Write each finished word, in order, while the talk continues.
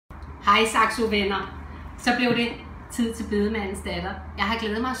Hej SAXO-venner. Så blev det tid til Bedemandens datter. Jeg har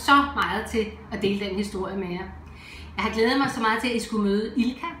glædet mig så meget til at dele den historie med jer. Jeg har glædet mig så meget til, at I skulle møde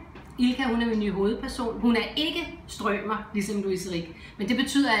Ilka. Ilka, hun er min nye hovedperson. Hun er ikke strømer, ligesom Louise Rik. Men det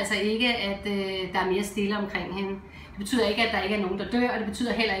betyder altså ikke, at der er mere stille omkring hende. Det betyder ikke, at der ikke er nogen, der dør, og det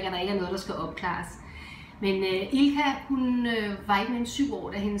betyder heller ikke, at der ikke er noget, der skal opklares. Men Ilka, hun var ikke mere end 7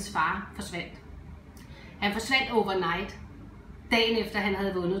 år, da hendes far forsvandt. Han forsvandt overnight, dagen efter han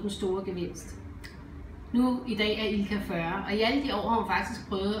havde vundet den store gevinst. Nu i dag er Ilka 40, og i alle de år har hun faktisk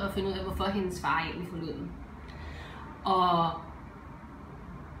prøvet at finde ud af, hvorfor hendes far egentlig forlod dem. Og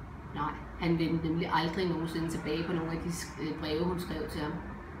nej, han vendte nemlig aldrig nogensinde tilbage på nogle af de breve, hun skrev til ham.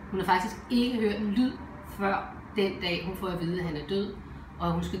 Hun har faktisk ikke hørt en lyd før den dag, hun får at vide, at han er død,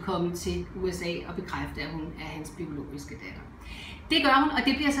 og hun skal komme til USA og bekræfte, at hun er hans biologiske datter. Det gør hun, og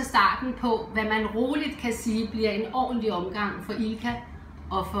det bliver så starten på, hvad man roligt kan sige bliver en ordentlig omgang for Ilka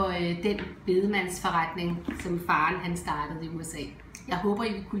og for den bedemandsforretning, som faren han startede i USA. Jeg håber,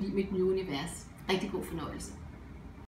 I vil kunne lide mit nye univers. Rigtig god fornøjelse.